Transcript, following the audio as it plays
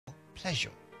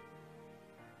pleasure.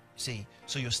 See,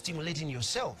 so you're stimulating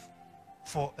yourself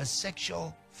for a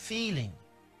sexual feeling.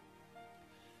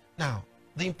 Now,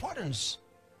 the importance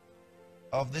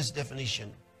of this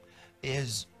definition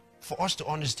is for us to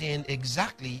understand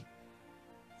exactly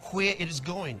where it is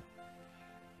going.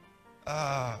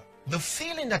 The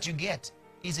feeling that you get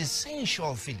is a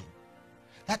sensual feeling.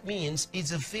 That means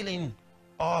it's a feeling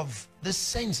of the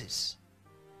senses.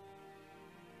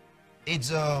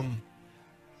 It's a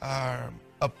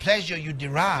pleasure you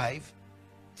derive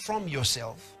from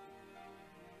yourself,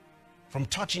 from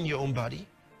touching your own body.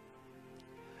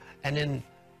 And then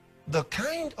the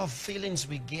kind of feelings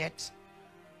we get,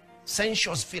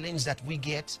 sensuous feelings that we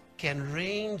get, can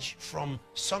range from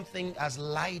something as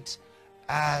light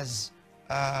as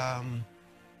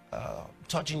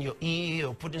touching your ear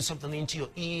or putting something into your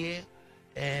ear,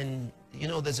 and you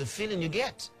know, there's a feeling you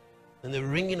get, and the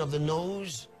ringing of the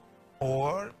nose,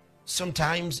 or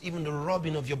sometimes even the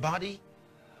rubbing of your body,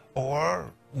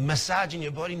 or massaging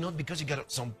your body, not because you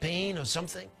got some pain or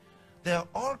something. There are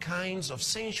all kinds of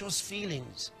sensuous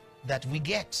feelings that we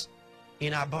get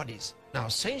in our bodies. Now,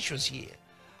 sensuous here,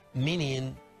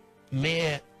 meaning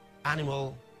mere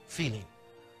animal feeling,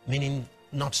 meaning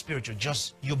not spiritual,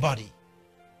 just your body.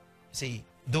 See,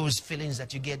 those feelings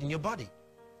that you get in your body.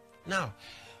 Now,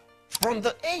 from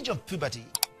the age of puberty,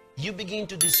 you begin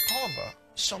to discover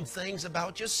some things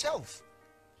about yourself,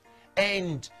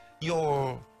 and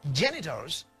your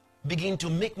genitals begin to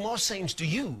make more sense to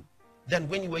you than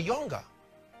when you were younger.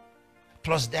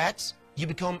 Plus that, you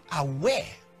become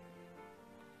aware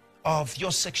of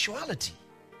your sexuality.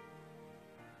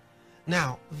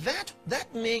 Now,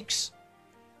 that makes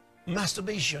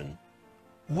masturbation,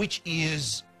 which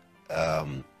is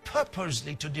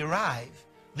purposely to derive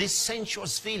this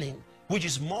sensuous feeling, which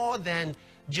is more than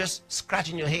just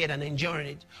scratching your head and enjoying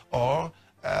it, or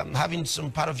having some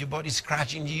part of your body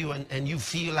scratching you and you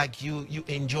feel like you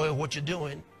enjoy what you're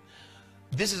doing.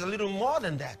 This is a little more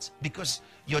than that, because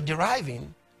you're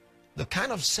deriving the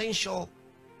kind of sensual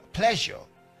pleasure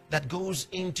that goes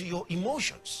into your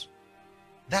emotions.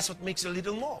 That's what makes it a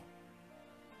little more.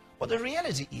 But the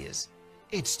reality is,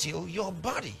 it's still your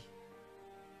body.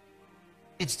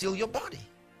 It's still your body.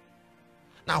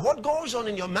 Now, what goes on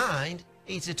in your mind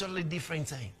is a totally different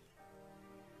thing.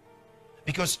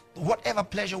 Because whatever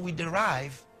pleasure we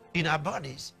derive in our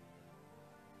bodies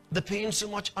depends so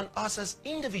much on us as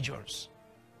individuals.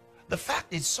 The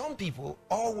fact is, some people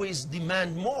always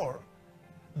demand more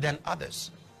than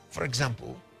others. For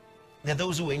example, there are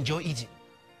those who enjoy eating.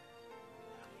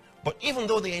 But even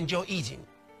though they enjoy eating,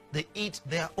 they eat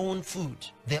their own food,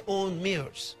 their own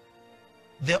meals,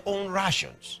 their own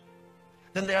rations.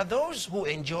 Then there are those who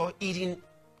enjoy eating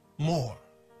more.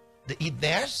 They eat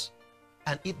theirs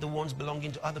and eat the ones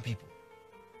belonging to other people.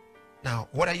 Now,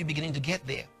 what are you beginning to get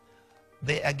there?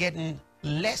 They are getting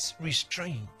less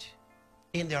restrained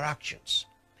in their actions,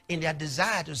 in their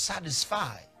desire to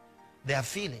satisfy their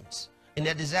feelings, in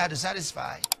their desire to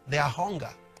satisfy their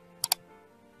hunger.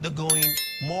 They're going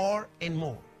more and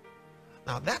more.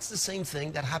 Now, that's the same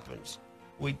thing that happens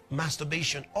with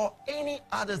masturbation or any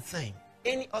other thing,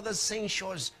 any other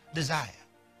sensuous desire.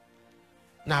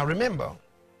 Now, remember,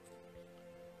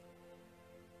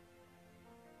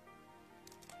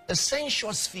 a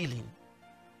sensuous feeling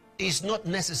is not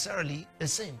necessarily a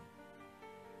sin.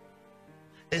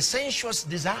 A sensuous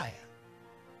desire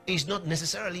is not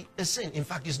necessarily a sin. In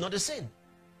fact, it's not a sin.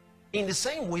 In the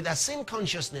same way that sin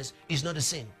consciousness is not a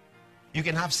sin. You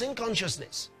can have sin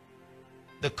consciousness,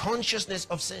 the consciousness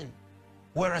of sin,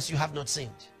 whereas you have not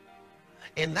sinned.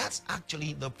 And that's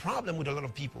actually the problem with a lot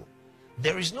of people.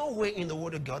 There is no way in the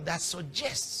Word of God that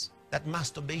suggests that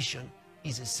masturbation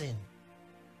is a sin,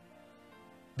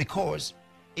 because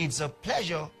it's a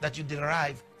pleasure that you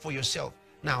derive for yourself.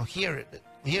 Now,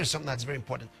 here's something that's very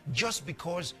important. Just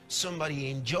because somebody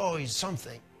enjoys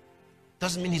something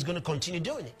doesn't mean he's going to continue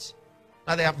doing it.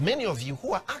 Now, there are many of you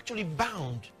who are actually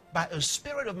bound by a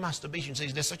spirit of masturbation. So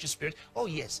is there such a spirit? Oh,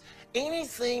 yes.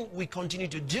 Anything we continue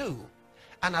to do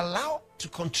and allow to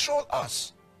control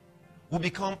us will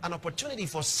become an opportunity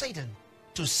for Satan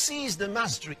to seize the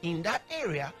mastery in that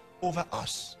area over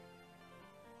us.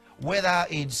 Whether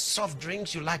it's soft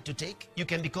drinks you like to take, you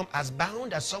can become as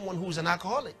bound as someone who's an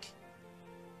alcoholic.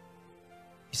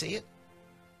 You see it?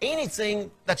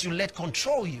 Anything that you let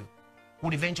control you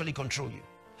would eventually control you.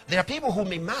 There are people who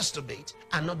may masturbate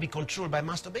and not be controlled by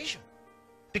masturbation,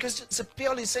 because it's a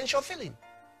purely sensual feeling,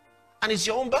 and it's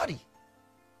your own body.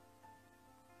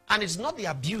 And it's not the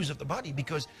abuse of the body,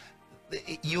 because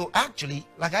you actually,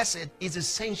 like I said, it's a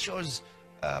sensuous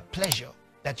pleasure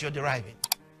that you're deriving.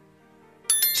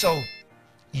 So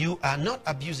you are not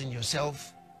abusing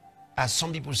yourself, as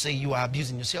some people say you are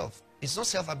abusing yourself. It's not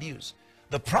self-abuse.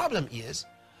 The problem is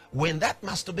when that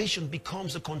masturbation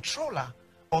becomes a controller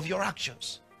of your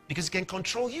actions, because it can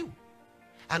control you.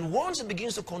 And once it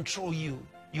begins to control you,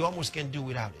 you almost can't do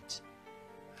without it.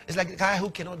 It's like the guy who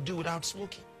cannot do without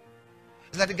smoking.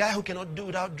 It's like the guy who cannot do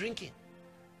without drinking.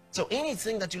 So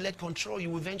anything that you let control you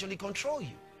will eventually control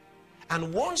you.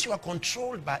 And once you are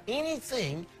controlled by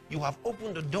anything, you have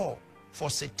opened the door for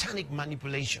satanic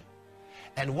manipulation.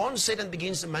 And once Satan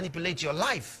begins to manipulate your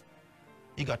life,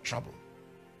 you got trouble.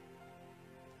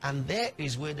 And there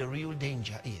is where the real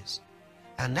danger is.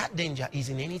 And that danger is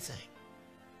in anything.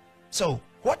 So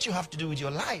what you have to do with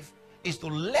your life is to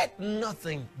let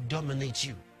nothing dominate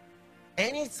you.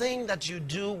 Anything that you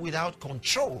do without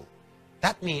control,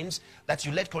 that means that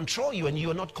you let control you and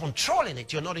you're not controlling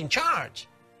it, you're not in charge,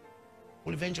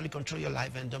 will eventually control your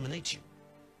life and dominate you.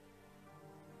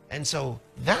 And so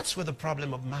that's where the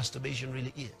problem of masturbation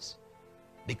really is.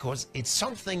 Because it's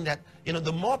something that, you know,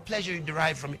 the more pleasure you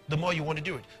derive from it, the more you want to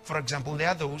do it. For example, there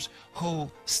are those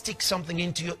who stick something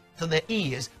into their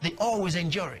ears. They always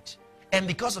enjoy it. And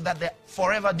because of that, they're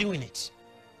forever doing it.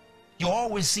 You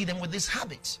always see them with this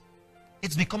habit.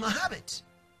 It's become a habit.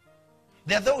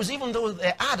 There are those, even though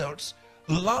they're adults,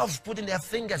 love putting their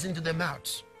fingers into their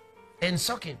mouths and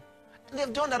sucking. And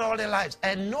they've done that all their lives.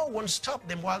 And no one stopped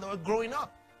them while they were growing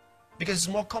up. Because it's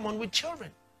more common with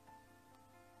children.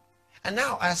 And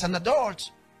now, as an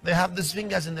adult, they have these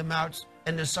fingers in their mouths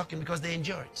and they're sucking because they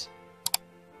enjoy it.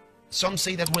 Some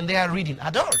say that when they are reading,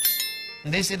 adults,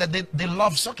 and they say that they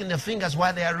love sucking their fingers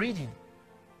while they are reading.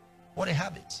 What a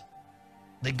habit.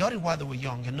 They got it while they were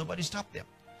young and nobody stopped them.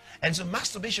 And so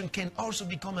masturbation can also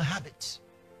become a habit.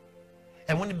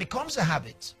 And when it becomes a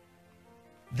habit,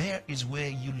 there is where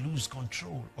you lose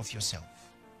control of yourself.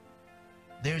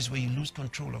 There is where you lose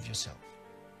control of yourself.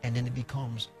 And then it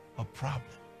becomes a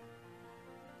problem.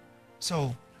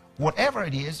 So whatever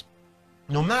it is,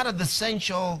 no matter the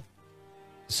sensual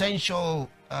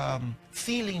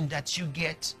feeling that you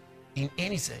get in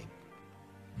anything,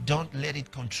 don't let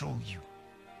it control you.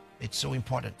 It's so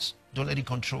important. Don't let it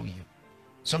control you.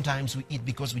 Sometimes we eat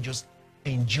because we just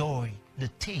enjoy the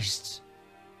taste,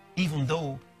 even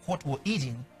though what we're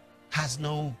eating has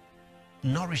no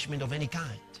nourishment of any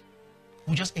kind.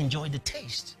 We just enjoy the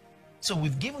taste. So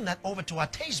we've given that over to our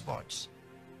taste buds.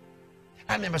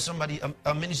 I remember somebody,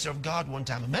 a minister of God one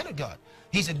time, a man of God,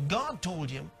 he said God told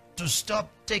him to stop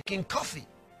taking coffee.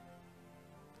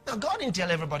 Now God didn't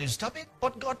tell everybody to stop it,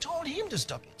 but God told him to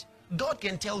stop it. God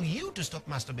can tell you to stop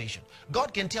masturbation.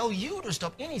 God can tell you to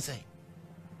stop anything.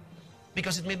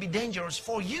 Because it may be dangerous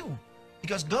for you.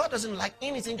 Because God doesn't like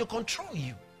anything to control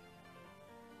you.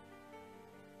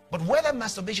 But whether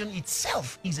masturbation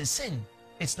itself is a sin,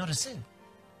 it's not a sin.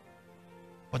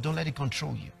 But don't let it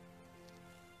control you.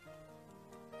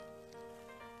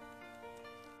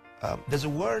 There's a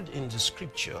word in the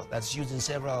scripture that's used in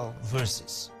several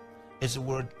verses. It's the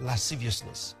word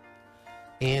lasciviousness.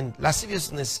 And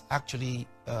lasciviousness actually,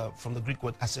 from the Greek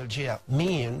word aselgeia,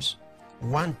 means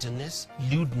wantonness,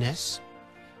 lewdness,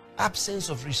 absence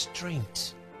of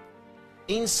restraint,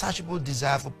 insatiable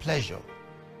desire for pleasure,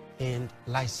 and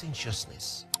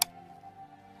licentiousness.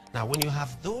 Now, when you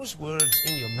have those words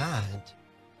in your mind,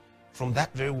 from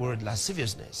that very word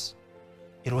lasciviousness,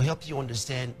 it will help you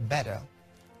understand better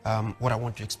what I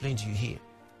want to explain to you here.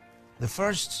 The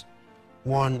first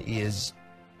one is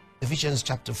Ephesians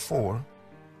chapter 4,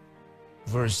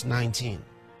 verse 19.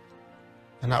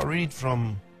 And I'll read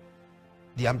from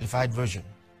the Amplified Version.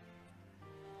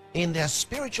 In their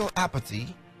spiritual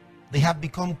apathy, they have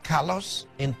become callous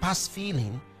and past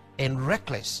feeling and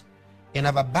reckless, and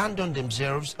have abandoned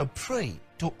themselves a prey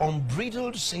to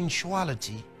unbridled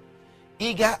sensuality,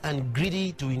 eager and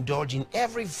greedy to indulge in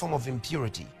every form of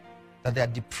impurity that their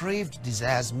depraved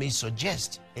desires may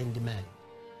suggest and demand.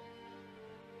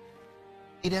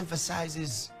 It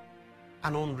emphasizes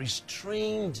an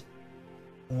unrestrained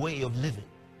way of living.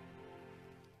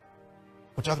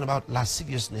 We're talking about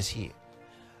lasciviousness here.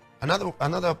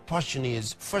 Another portion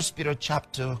is 1 Peter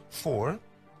chapter 4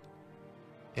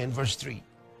 and verse 3.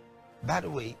 By the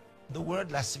way, the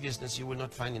word lasciviousness you will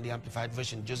not find in the Amplified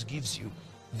Version. Just gives you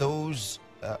those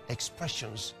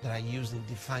expressions that are used in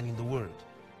defining the word.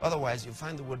 Otherwise, you'll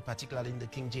find the word particularly in the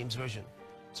King James Version.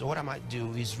 So what I might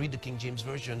do is read the King James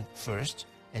Version first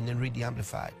and then read the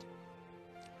Amplified.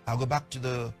 I'll go back to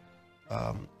the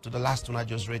last one I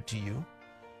just read to you,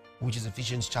 which is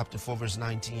Ephesians chapter 4 verse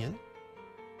 19.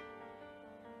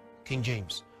 King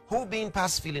James. Who being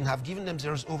past feeling have given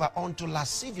themselves over unto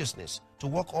lasciviousness, to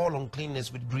walk all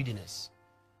uncleanness with greediness.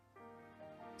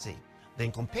 See,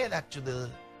 then compare that to the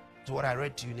to what I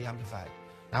read to you in the Amplified.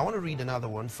 Now I want to read another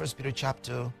one, 1 Peter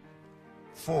chapter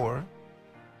 4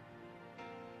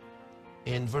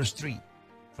 in verse 3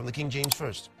 from the King James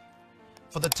first.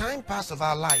 For the time past of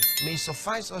our life may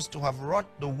suffice us to have wrought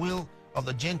the will of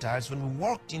the Gentiles when we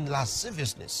walked in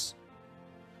lasciviousness,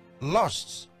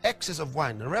 lusts, excess of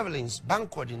wine, revelings,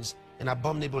 banquetings, and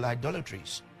abominable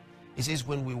idolatries. It says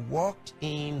when we walked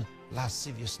in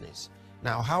lasciviousness.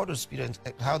 Now how does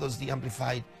the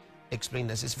Amplified explain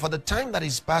this? It's for the time that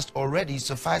is past already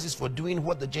suffices for doing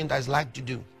what the Gentiles like to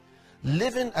do,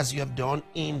 living as you have done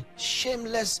in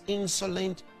shameless,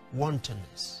 insolent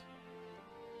wantonness.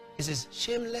 It says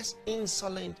shameless,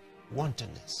 insolent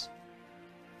wantonness.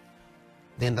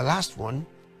 Then the last one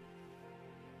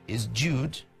is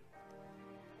Jude.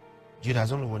 Jude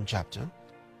has only one chapter,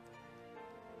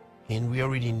 and we are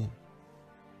reading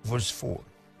verse 4.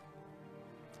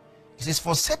 It says,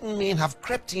 for certain men have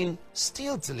crept in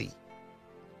stealthily.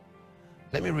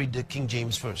 Let me read the King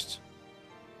James first.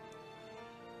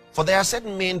 For there are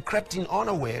certain men crept in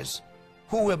unawares,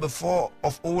 who were before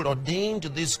of old ordained to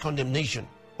this condemnation,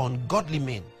 ungodly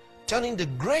men, turning the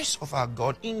grace of our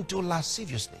God into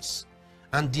lasciviousness,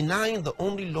 and denying the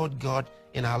only Lord God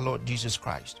and our Lord Jesus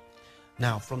Christ.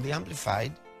 Now from the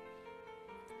Amplified,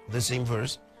 the same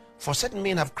verse, for certain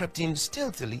men have crept in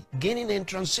stealthily, gaining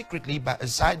entrance secretly by a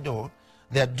side door.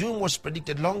 Their doom was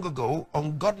predicted long ago,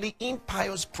 ungodly,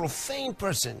 impious, profane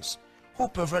persons who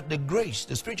pervert the grace,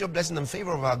 the spiritual blessing and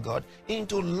favor of our God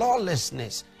into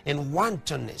lawlessness and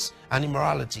wantonness and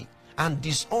immorality, and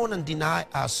disown and deny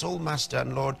our sole Master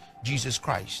and Lord Jesus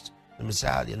Christ, the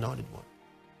Messiah, the Anointed One.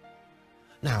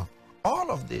 Now,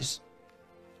 all of this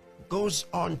goes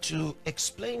on to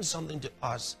explain something to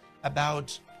us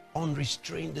about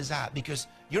unrestrained desire, because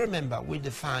you remember we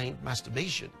defined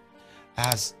masturbation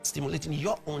as stimulating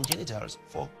your own genitals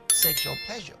for sexual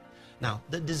pleasure. Now,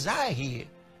 the desire here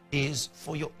is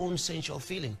for your own sensual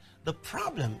feeling. The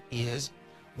problem is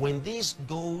when this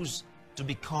goes to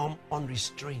become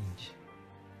unrestrained.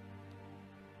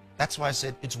 That's why I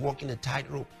said it's walking a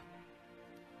tightrope.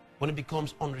 When it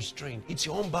becomes unrestrained, it's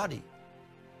your own body.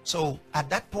 So at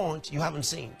that point, you haven't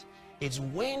sinned. It's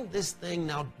when this thing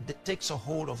now takes a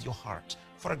hold of your heart.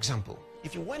 For example,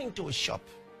 if you went into a shop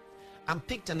and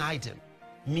picked an item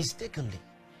mistakenly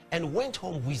and went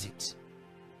home with it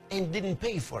and didn't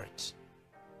pay for it,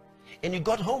 and you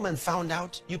got home and found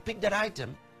out you picked that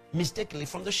item mistakenly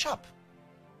from the shop,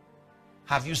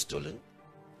 have you stolen?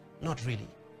 Not really.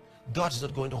 God is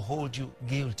not going to hold you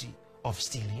guilty of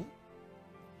stealing.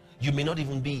 You may not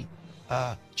even be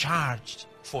charged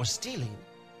for stealing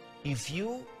if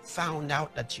you found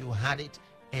out that you had it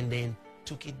and then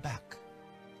took it back.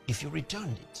 If you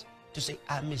returned it to say,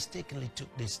 I mistakenly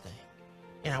took this thing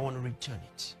and I want to return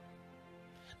it.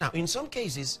 Now, in some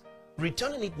cases,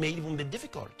 returning it may even be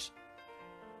difficult.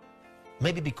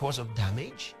 Maybe because of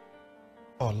damage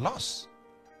or loss.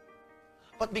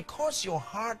 But because your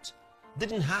heart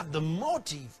didn't have the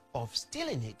motive of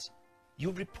stealing it,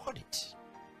 you report it.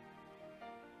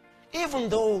 Even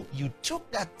though you took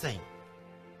that thing,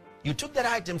 you took that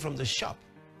item from the shop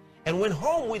and went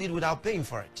home with it without paying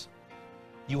for it,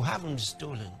 you haven't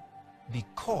stolen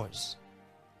because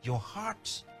your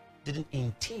heart didn't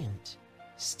intend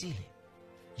stealing.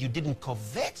 You didn't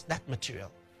covet that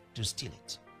material to steal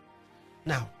it.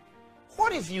 Now,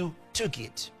 what if you took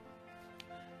it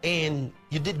and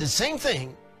you did the same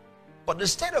thing, but the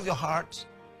state of your heart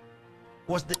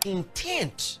was the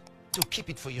intent to keep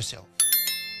it for yourself?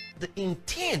 The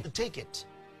intent to take it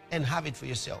and have it for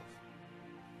yourself.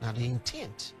 Now the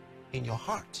intent in your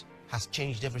heart has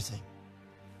changed everything.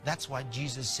 That's why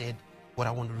Jesus said what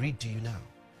I want to read to you now.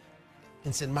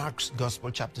 In St. Mark's Gospel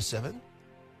chapter 7,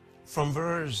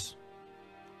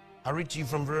 I read to you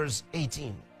from verse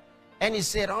 18. And he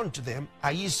said unto them,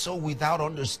 are ye so without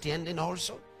understanding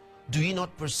also? Do ye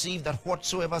not perceive that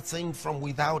whatsoever thing from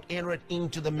without entereth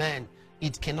into the man,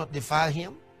 it cannot defile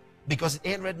him? Because it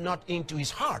entereth not into his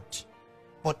heart,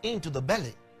 but into the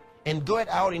belly, and goeth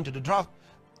out into the draught,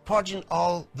 purging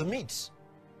all the meats.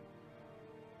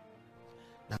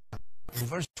 Now, in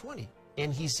verse 20,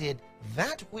 and he said,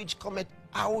 that which cometh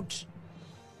out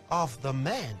of the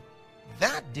man,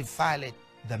 that defileth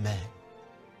the man.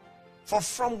 For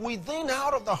from within,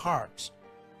 out of the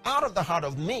heart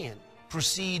of men,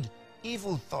 proceed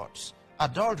evil thoughts,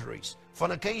 adulteries,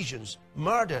 fornications,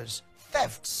 murders,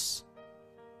 thefts,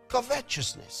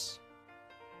 covetousness,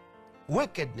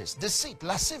 wickedness, deceit,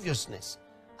 lasciviousness,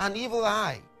 an evil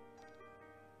eye,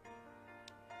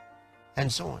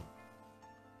 and so on.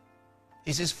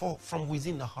 It says, for from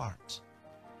within the heart.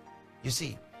 You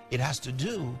see, it has to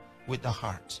do with the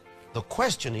heart. The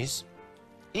question is,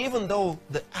 Even though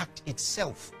the act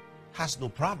itself has no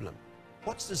problem,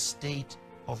 what's the state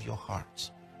of your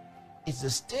heart? It's the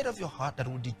state of your heart that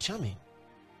will determine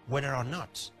whether or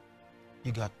not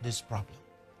you got this problem.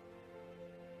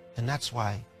 And that's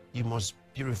why you must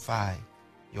purify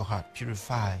your heart,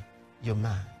 purify your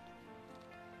mind.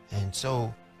 And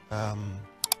so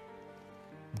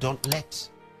don't let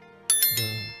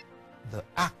the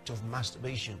act of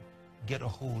masturbation get a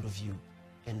hold of you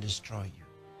and destroy you,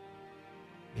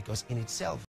 because in itself